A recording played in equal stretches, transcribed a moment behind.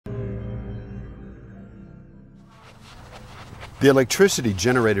The electricity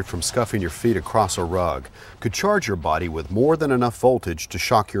generated from scuffing your feet across a rug could charge your body with more than enough voltage to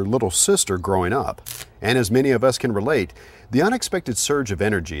shock your little sister growing up. And as many of us can relate, the unexpected surge of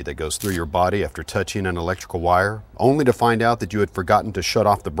energy that goes through your body after touching an electrical wire, only to find out that you had forgotten to shut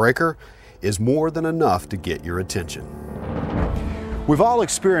off the breaker, is more than enough to get your attention. We've all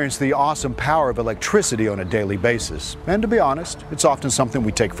experienced the awesome power of electricity on a daily basis. And to be honest, it's often something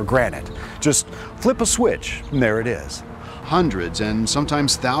we take for granted. Just flip a switch, and there it is. Hundreds and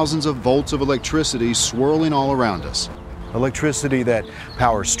sometimes thousands of volts of electricity swirling all around us. Electricity that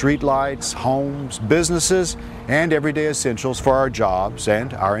powers streetlights, homes, businesses, and everyday essentials for our jobs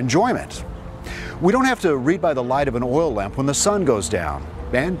and our enjoyment. We don't have to read by the light of an oil lamp when the sun goes down.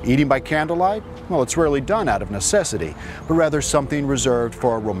 And eating by candlelight, well, it's rarely done out of necessity, but rather something reserved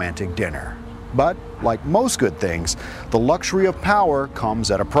for a romantic dinner. But, like most good things, the luxury of power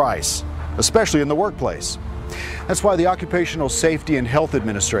comes at a price, especially in the workplace. That's why the Occupational Safety and Health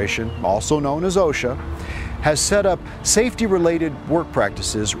Administration, also known as OSHA, has set up safety-related work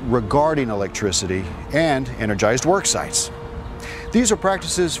practices regarding electricity and energized work sites. These are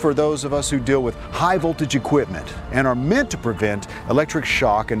practices for those of us who deal with high-voltage equipment and are meant to prevent electric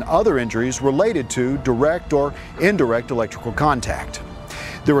shock and other injuries related to direct or indirect electrical contact.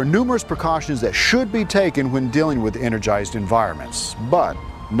 There are numerous precautions that should be taken when dealing with energized environments, but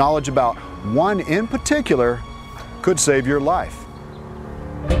knowledge about one in particular could save your life.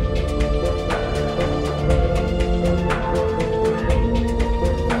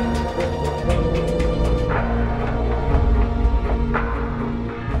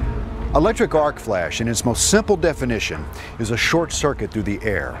 Electric arc flash, in its most simple definition, is a short circuit through the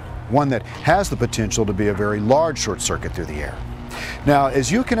air, one that has the potential to be a very large short circuit through the air. Now,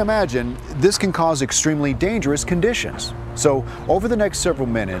 as you can imagine, this can cause extremely dangerous conditions. So, over the next several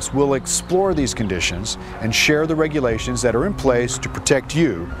minutes, we'll explore these conditions and share the regulations that are in place to protect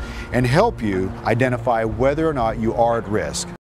you and help you identify whether or not you are at risk.